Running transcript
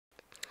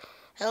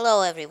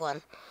Hello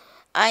everyone,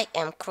 I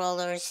am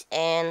Crawlers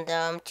and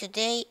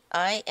today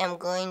I am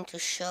going to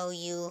show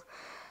you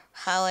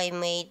how I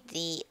made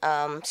the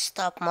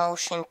stop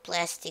motion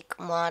plastic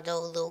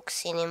model look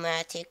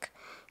cinematic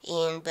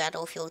in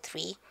Battlefield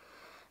 3.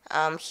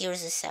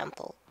 Here's a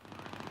sample.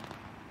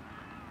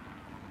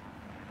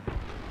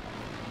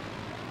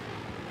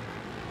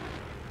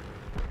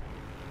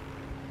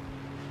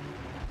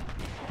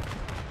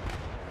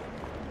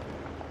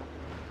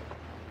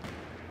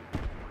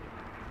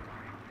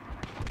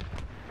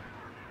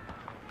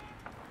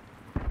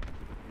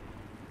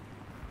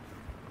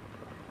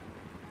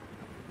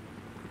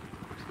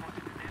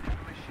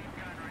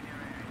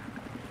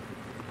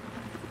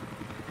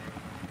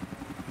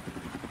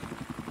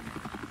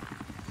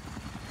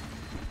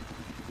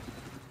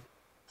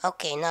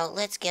 Okay, now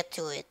let's get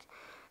to it.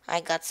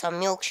 I got some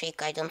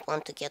milkshake, I don't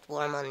want to get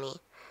warm on me.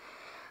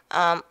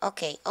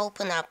 Okay,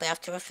 open up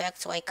After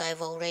Effects like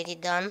I've already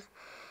done.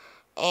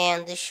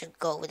 And this should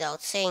go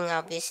without saying,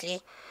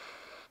 obviously.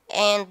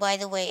 And by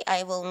the way,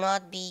 I will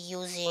not be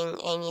using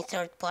any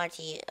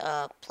third-party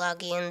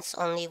plugins,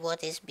 only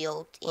what is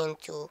built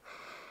into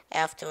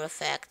After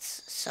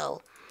Effects,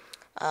 so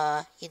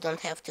you don't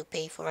have to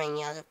pay for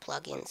any other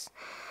plugins.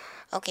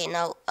 Okay,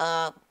 now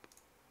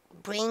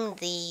bring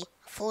the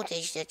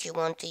footage that you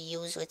want to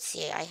use. Let's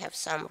see, I have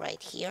some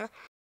right here,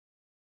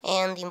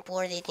 and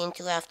import it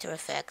into After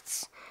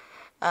Effects.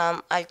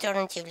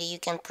 Alternatively, you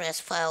can press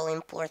File,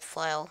 Import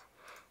File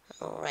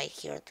right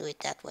here. Do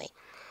it that way.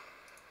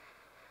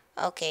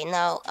 Okay,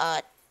 now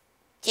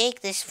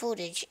take this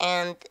footage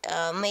and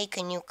make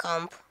a new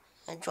comp,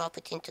 drop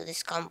it into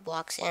this comp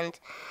box, and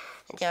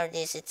there it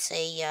is. It's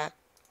a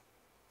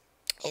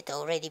it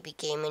already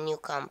became a new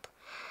comp.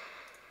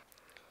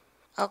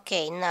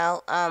 Okay,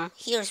 now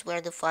here's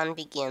where the fun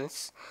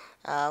begins.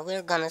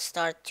 We're gonna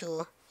start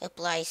to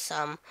apply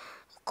some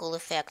cool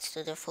effects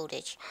to the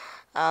footage.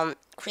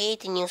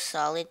 Create a new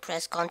solid,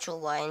 press Ctrl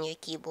Y on your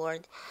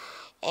keyboard,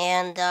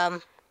 and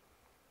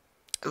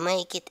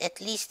make it at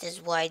least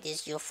as wide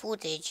as your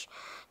footage,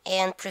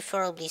 and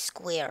preferably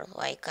square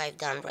like I've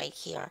done right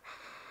here.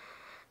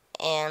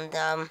 And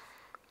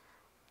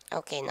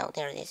okay, now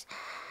there it is.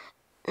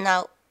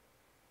 Now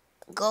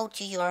go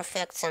to your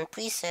effects and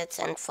presets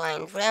and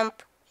find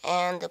ramp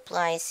and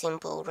apply a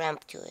simple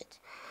ramp to it.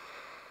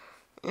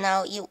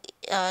 Now you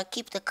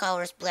keep the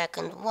colors black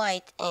and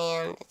white,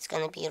 and it's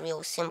gonna be a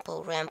real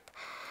simple ramp.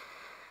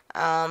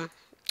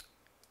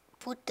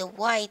 Put the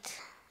white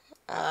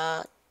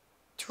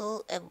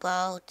to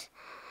about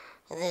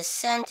the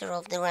center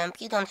of the ramp.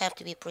 You don't have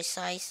to be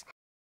precise.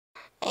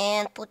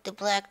 And put the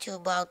black to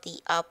about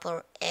the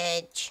upper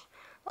edge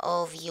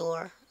of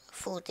your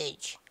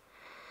footage.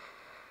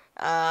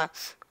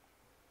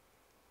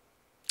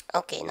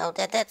 Okay, now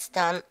that that's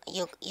done,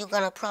 you're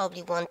gonna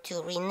probably want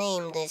to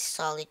rename this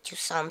solid to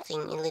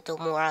something a little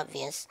more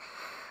obvious.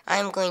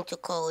 I'm going to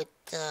call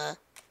it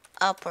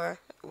upper,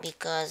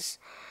 because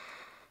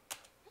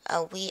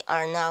we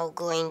are now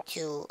going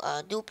to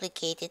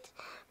duplicate it.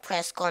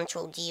 Press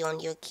Ctrl D on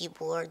your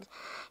keyboard,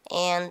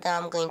 and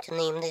I'm going to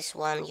name this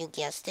one, you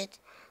guessed it,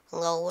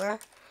 lower,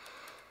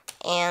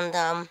 and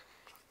I'm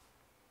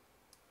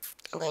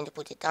going to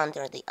put it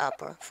under the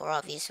upper for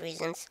obvious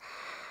reasons.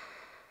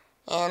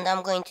 And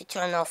I'm going to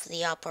turn off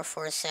the upper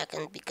for a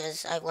second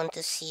because I want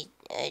to see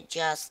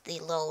just the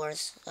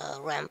lower's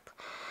ramp.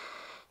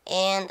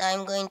 And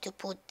I'm going to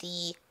put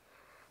the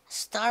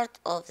start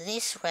of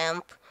this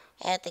ramp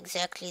at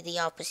exactly the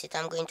opposite.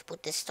 I'm going to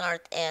put the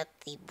start at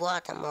the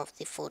bottom of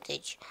the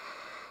footage.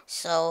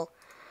 So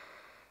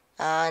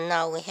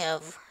now we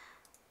have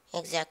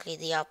exactly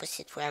the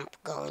opposite ramp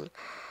going.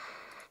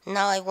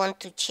 Now I want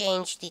to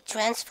change the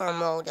transfer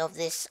mode of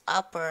this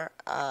upper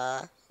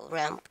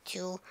ramp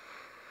to,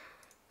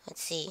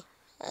 let's see,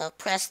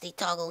 press the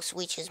toggle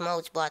switches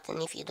modes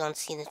button if you don't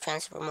see the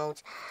transfer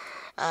modes.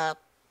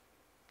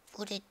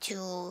 Put it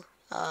to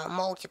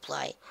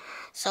multiply.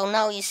 So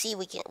now you see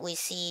we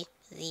see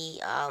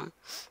the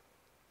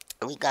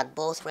we got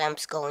both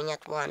ramps going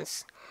at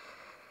once.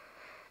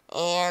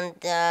 And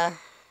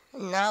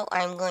now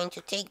I'm going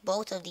to take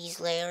both of these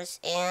layers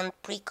and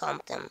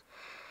pre-comp them.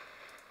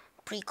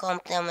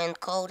 Pre-comp them and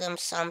call them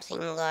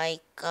something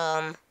like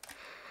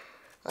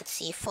let's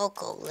see,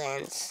 focal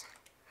length,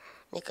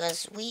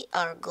 because we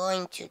are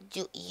going to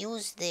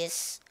use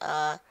this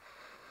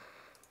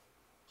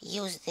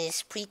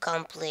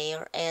pre-comp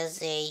layer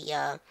as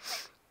a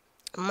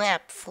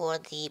map for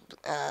the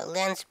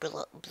lens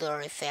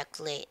blur effect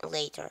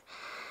later.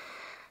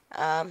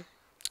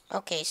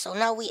 Okay, so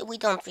now we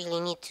don't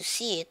really need to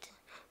see it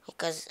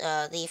because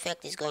the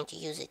effect is going to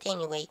use it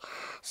anyway.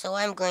 So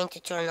I'm going to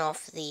turn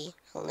off the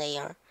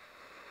layer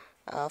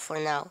for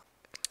now.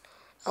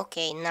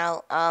 Okay,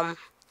 now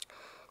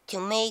to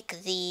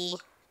make the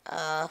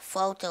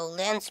photo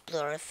lens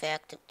blur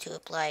effect to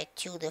apply it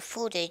to the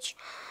footage,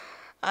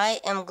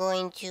 I am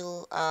going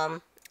to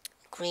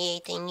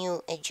create a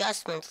new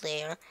adjustment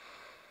layer.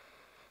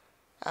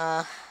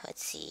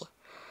 Let's see,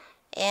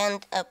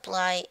 and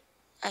apply.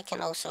 I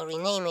can also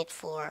rename it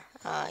for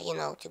you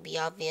know, to be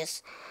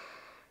obvious.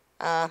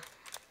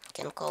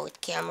 can call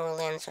it camera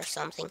lens or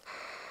something.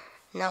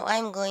 Now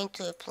I'm going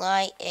to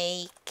apply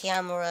a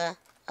camera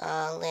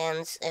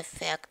lens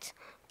effect,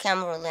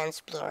 camera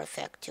lens blur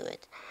effect to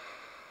it.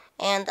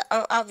 And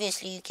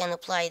obviously you can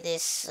apply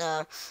this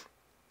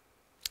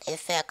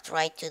effect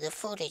right to the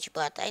footage,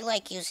 but I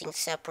like using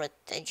separate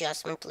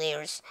adjustment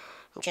layers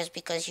just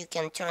because you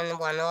can turn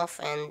one off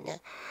and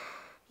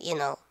you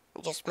know,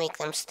 just make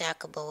them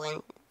stackable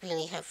and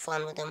really have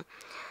fun with them.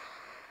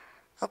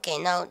 Okay,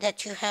 now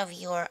that you have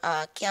your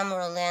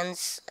camera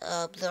lens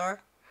blur,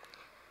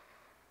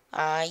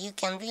 you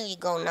can really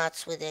go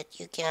nuts with it.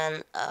 You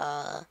can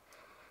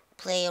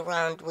play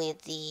around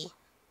with the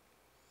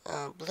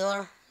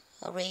blur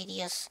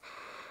radius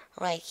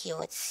right here.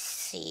 Let's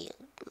see,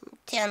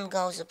 10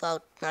 goes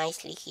about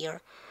nicely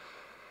here.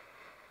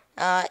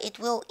 It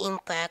will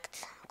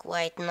impact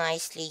quite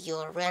nicely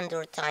your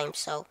render time,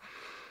 so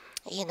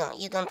you know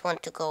you don't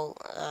want to go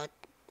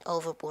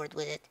overboard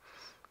with it.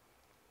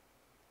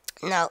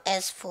 Now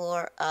as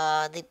for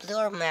the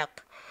blur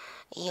map,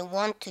 you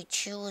want to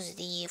choose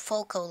the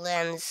focal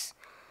lens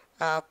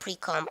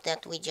pre-comp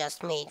that we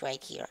just made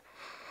right here,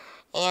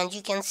 and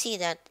you can see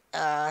that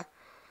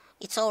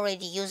it's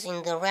already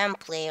using the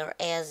ramp layer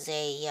as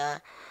a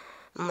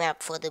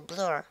map for the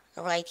blur.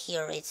 Right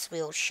here it's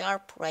real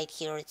sharp, right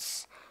here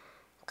it's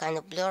kind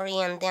of blurry,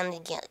 and then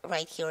again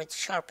right here it's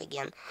sharp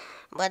again.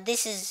 But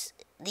this is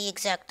the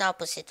exact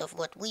opposite of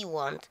what we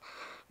want,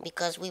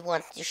 because we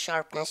want the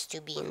sharpness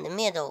to be in the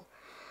middle.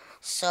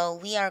 So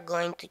we are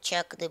going to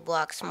check the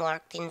box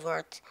marked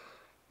invert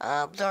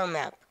blur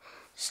map.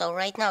 So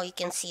right now you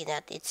can see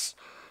that it's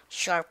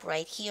sharp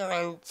right here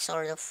and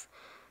sort of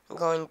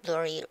going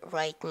blurry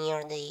right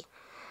near the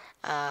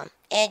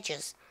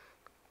edges.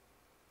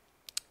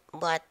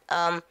 But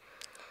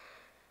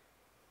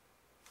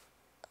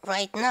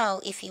right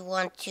now, if you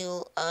want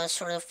to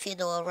sort of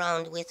fiddle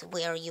around with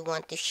where you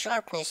want the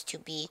sharpness to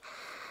be,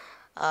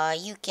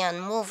 you can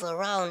move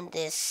around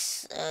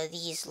these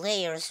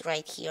layers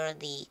right here,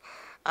 the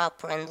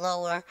upper and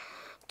lower,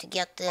 to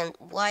get the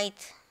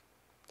white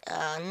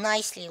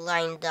nicely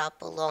lined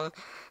up along,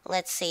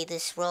 let's say,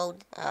 this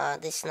road,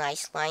 this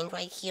nice line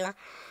right here,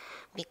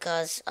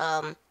 because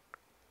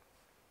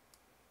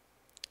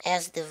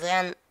as the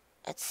van,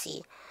 let's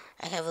see,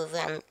 I have a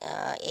van,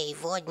 a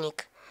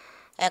Vodnik.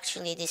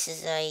 Actually, this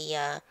is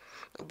a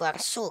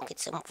Barsuk.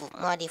 It's a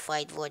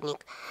modified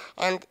Vodnik.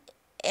 And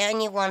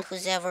anyone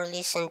who's ever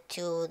listened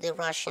to the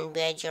Russian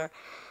Badger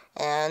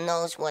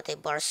knows what a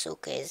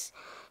Barsuk is.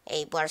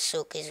 A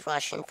Barsuk is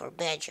Russian for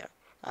Badger,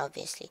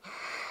 obviously.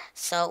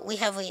 So we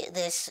have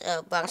this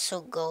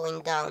Barsuk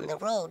going down the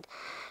road,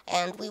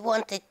 and we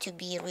want it to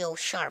be real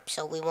sharp.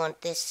 So we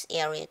want this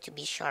area to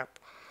be sharp.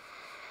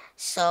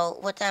 So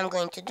what I'm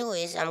going to do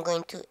is I'm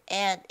going to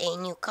add a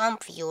new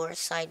comp viewer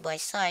side by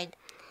side.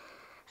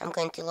 I'm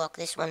going to lock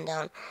this one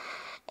down,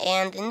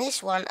 and in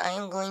this one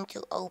I'm going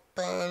to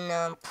open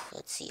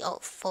let's see,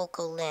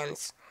 focal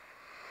lens.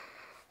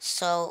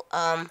 So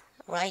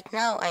right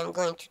now I'm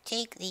going to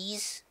take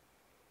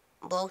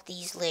both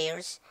these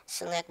layers,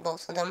 select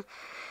both of them,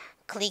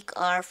 click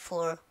R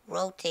for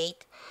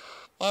rotate,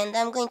 and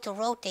I'm going to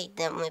rotate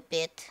them a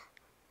bit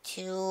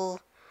to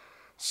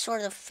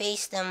sort of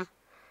face them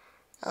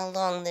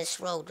along this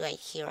road right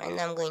here, and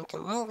I'm going to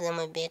move them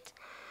a bit,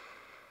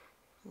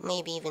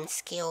 maybe even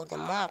scale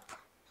them up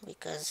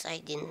because I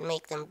didn't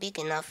make them big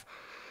enough.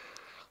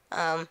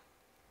 Right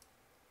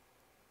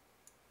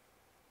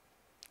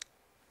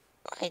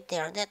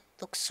there, that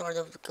looks sort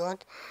of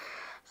good.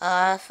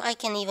 I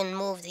can even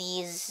move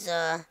these,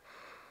 the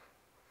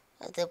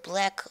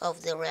black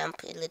of the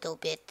ramp a little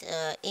bit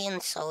in,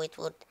 so it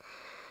would,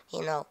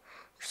 you know,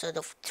 sort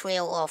of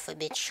trail off a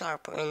bit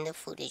sharper in the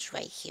footage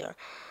right here.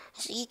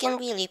 So you can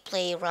really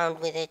play around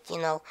with it, you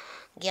know,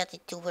 get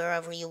it to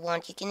wherever you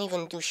want. You can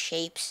even do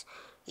shapes.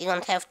 You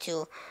don't have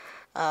to,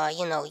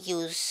 you know,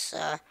 use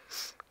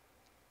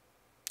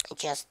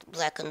just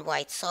black and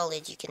white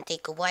solid. You can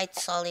take a white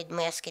solid,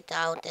 mask it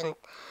out, and,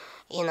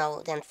 you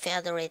know, then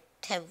feather it,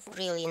 have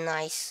really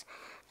nice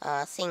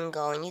thing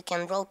going. You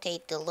can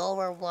rotate the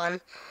lower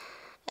one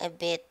a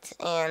bit,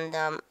 and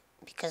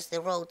because the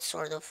road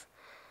sort of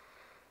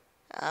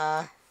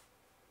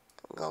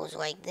goes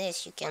like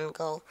this, you can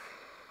go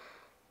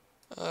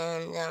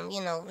and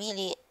you know,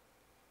 really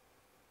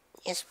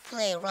just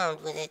play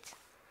around with it.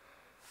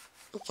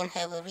 You can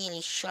have a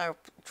really sharp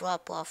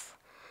drop off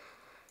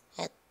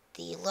at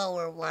the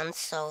lower one,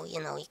 so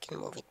you know, you can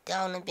move it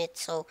down a bit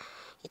so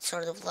it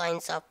sort of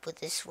lines up with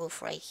this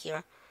roof right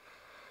here.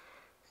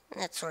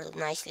 That sort of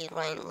nicely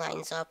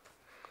lines up,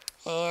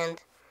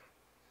 and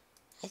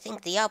I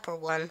think the upper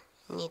one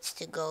needs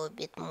to go a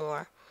bit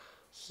more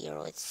here.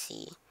 Let's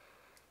see,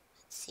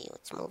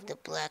 let's move the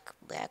black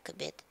back a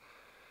bit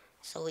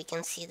so we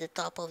can see the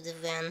top of the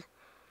van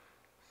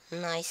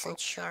nice and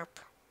sharp.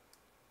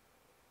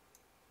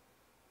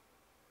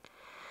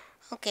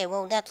 Okay,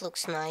 well, that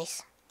looks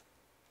nice.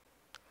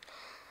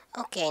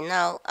 Okay,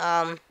 now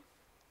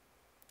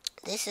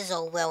this is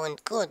all well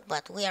and good,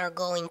 but we are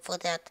going for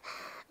that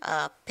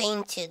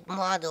painted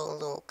model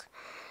look,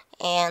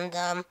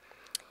 And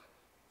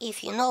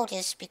if you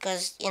notice,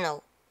 because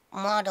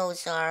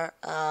models are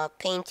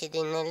painted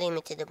in a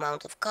limited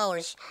amount of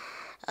colors,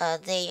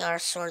 they are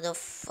sort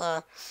of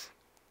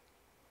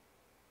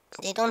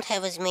they don't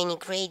have as many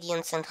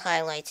gradients and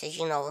highlights as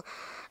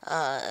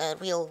a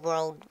real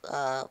world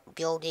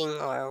building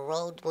or a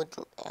road would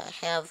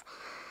have.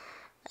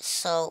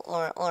 So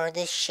or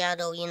this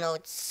shadow,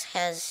 it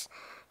has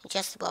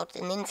just about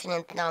an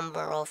infinite number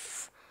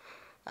of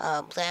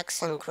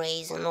blacks and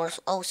grays and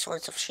all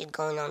sorts of shit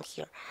going on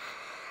here.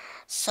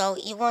 So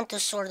you want to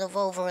sort of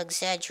over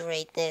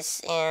exaggerate this,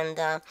 and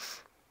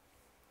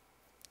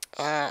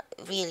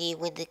really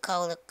with the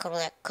color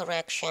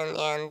correction,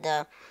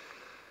 and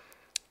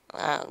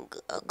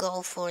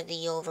go for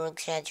the over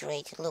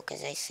exaggerated look,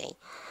 as I say.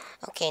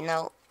 Okay,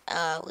 now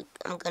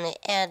I'm gonna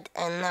add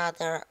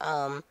another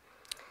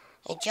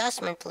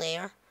adjustment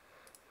layer,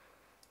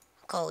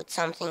 call it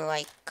something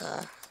like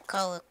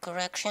color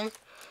correction,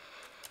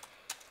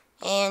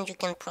 and you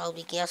can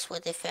probably guess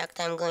what effect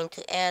I'm going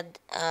to add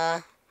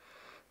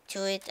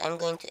to it. I'm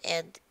going to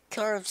add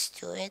curves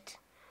to it,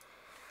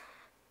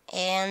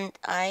 and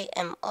I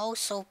am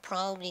also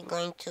probably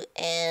going to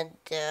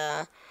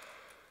add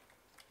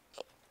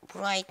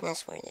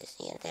brightness. Where it is?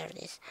 Yeah, there it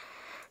is.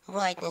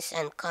 Brightness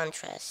and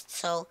contrast.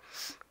 So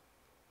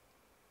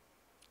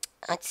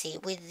let's see,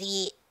 with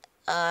the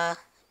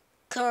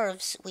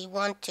curves, we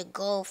want to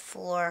go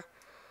for,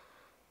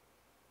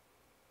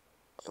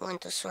 we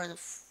want to sort of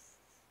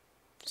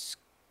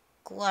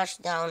squash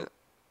down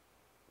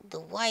the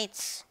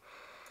whites,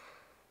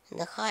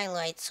 the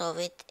highlights of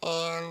it,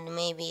 and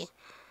maybe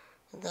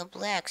the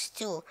blacks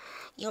too.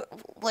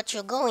 What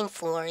you're going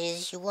for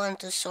is you want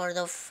to sort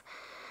of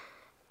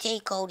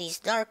take all these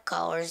dark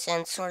colors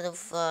and sort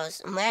of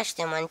mash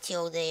them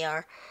until they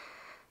are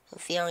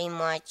very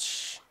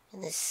much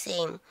the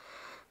same,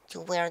 to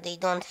where they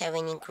don't have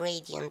any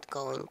gradient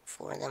going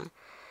for them.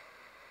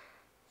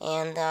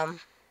 And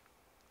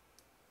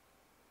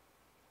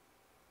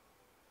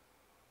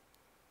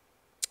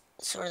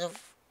sort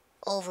of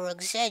over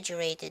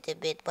exaggerate it a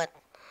bit, but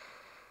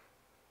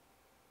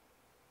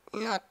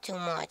not too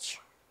much.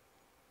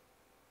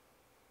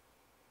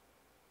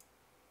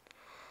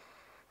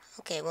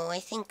 Okay, well, I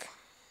think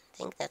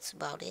that's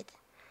about it.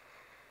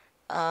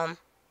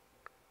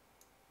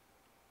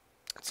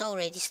 It's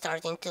already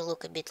starting to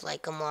look a bit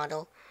like a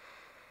model.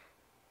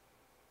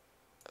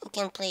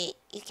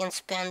 You can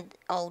spend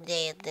all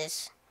day at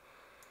this.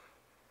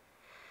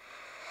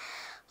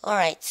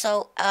 Alright,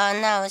 so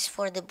now as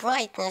for the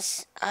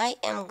brightness, I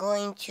am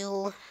going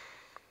to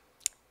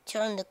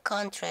turn the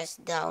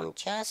contrast down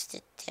just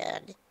a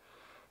tad.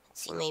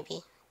 Let's see,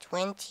 maybe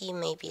 20,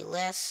 maybe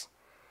less.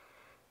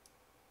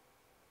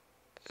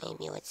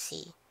 Maybe, let's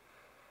see,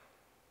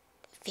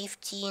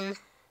 15.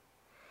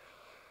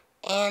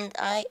 And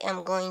I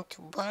am going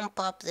to bump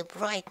up the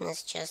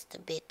brightness just a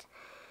bit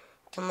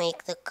to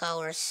make the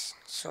colors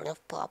sort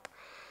of pop.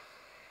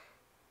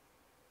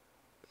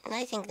 And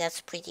I think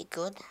that's pretty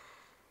good.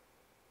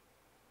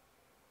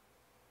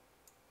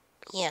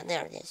 Yeah,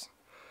 there it is.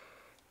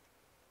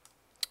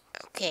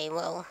 Okay,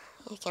 well,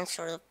 you can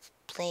sort of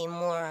play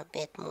a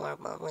bit more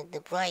with the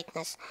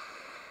brightness.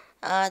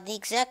 The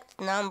exact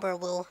number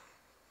will,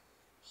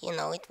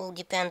 it will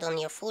depend on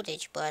your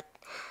footage, but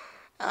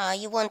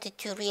you want it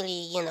to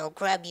really,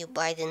 grab you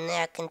by the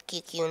neck and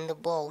kick you in the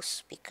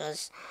balls,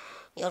 because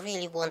you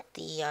really want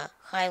the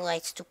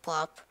highlights to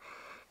pop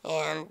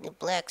and the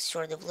blacks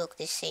sort of look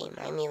the same.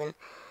 I'm even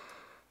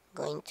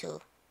going to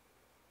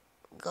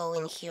go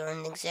in here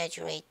and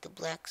exaggerate the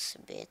blacks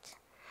a bit.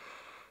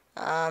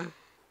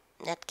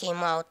 That came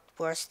out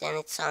worse than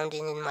it sounded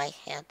in my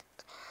head.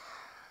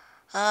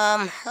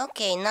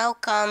 Okay, now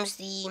comes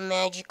the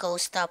magical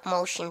stop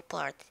motion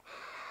part.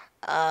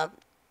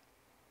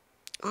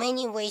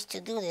 Many ways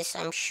to do this,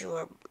 I'm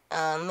sure,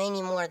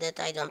 many more that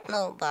I don't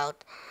know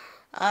about.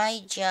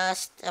 I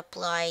just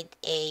applied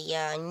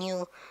a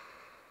new,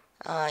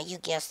 you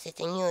guessed it,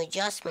 a new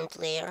adjustment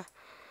layer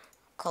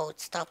called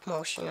stop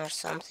motion or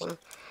something.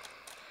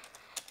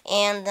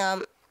 And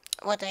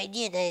what I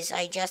did is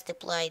I just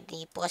applied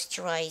the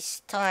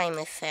Posterize Time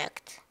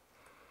effect.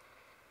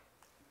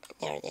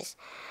 There it is.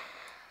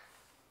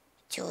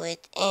 To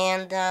it,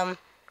 and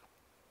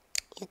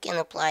you can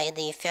apply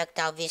the effect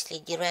obviously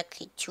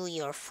directly to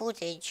your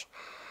footage,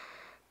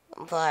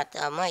 but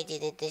I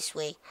did it this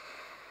way.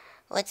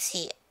 Let's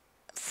see,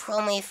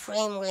 from a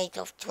frame rate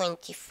of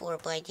 24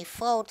 by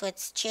default,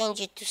 let's change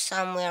it to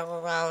somewhere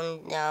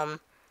around I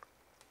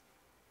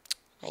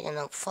don't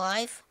know,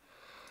 5.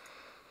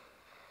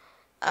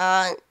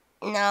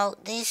 Now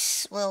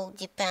this will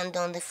depend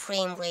on the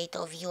frame rate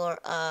of your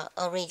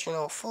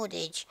original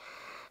footage,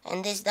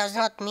 and this does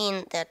not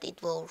mean that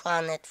it will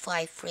run at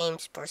 5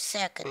 frames per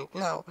second.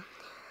 No,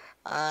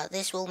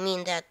 this will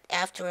mean that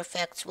After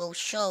Effects will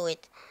show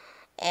it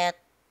at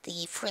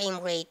the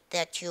frame rate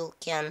that you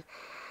can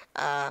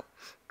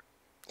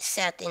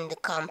set in the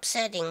comp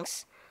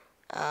settings,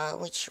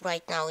 which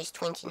right now is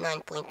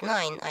 29.9,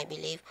 I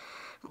believe,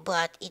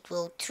 but it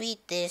will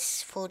treat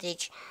this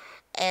footage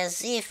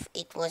as if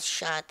it was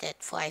shot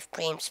at 5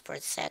 frames per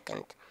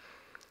second,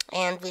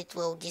 and it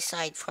will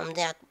decide from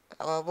that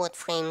what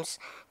frames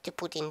to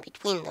put in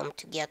between them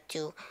to get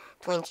to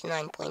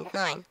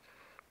 29.9.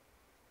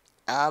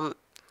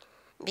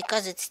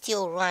 Because it's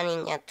still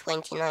running at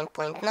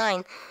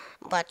 29.9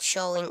 but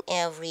showing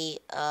every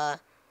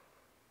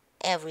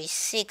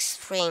sixth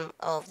frame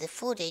of the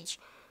footage,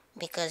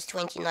 because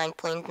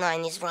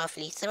 29.9 is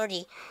roughly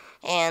 30,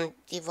 and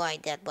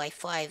divide that by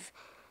 5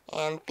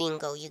 and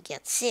bingo, you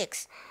get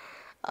 6.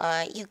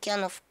 You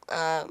can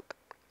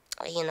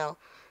you know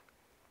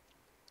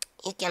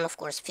you can of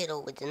course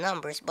fiddle with the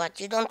numbers, but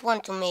you don't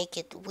want to make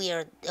it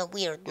a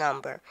weird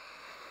number.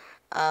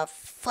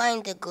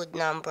 Find a good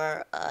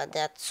number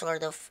that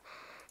sort of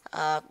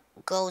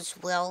goes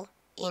well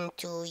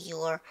into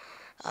your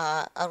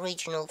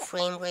original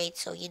frame rate,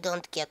 so you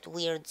don't get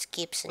weird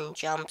skips and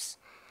jumps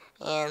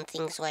and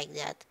things like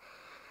that.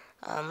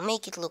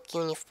 Make it look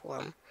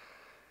uniform.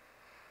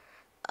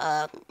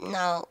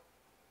 Now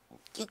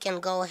you can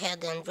go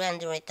ahead and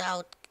render it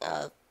out,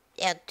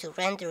 add to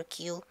render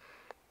queue,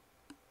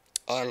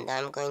 and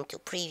I'm going to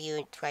preview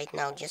it right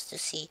now just to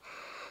see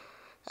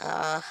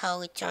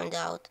how it turned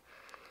out.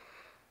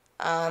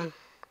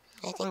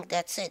 I think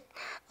that's it.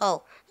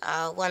 Oh,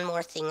 one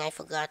more thing I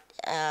forgot.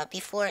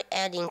 Before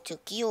adding to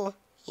queue,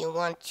 you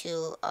want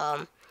to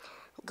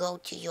go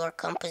to your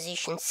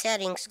composition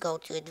settings, go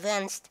to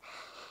advanced,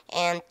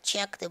 and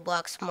check the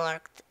box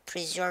marked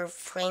preserve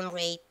frame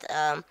rate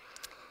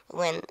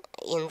when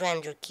in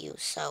render queue.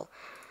 So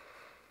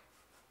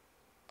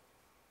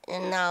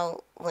and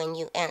now when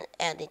you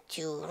add it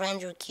to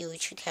render queue,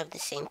 it should have the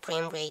same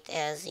frame rate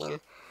as in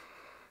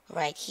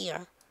right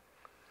here.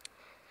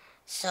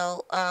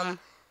 So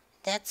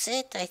that's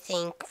it, I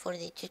think, for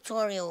the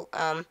tutorial.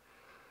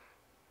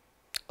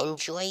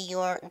 Enjoy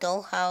your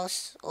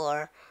dollhouse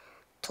or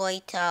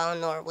toy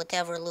town or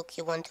whatever look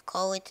you want to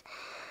call it.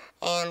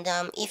 And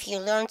if you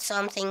learned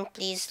something,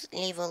 please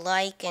leave a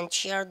like and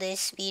share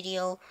this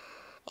video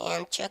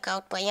and check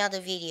out my other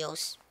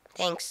videos.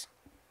 Thanks.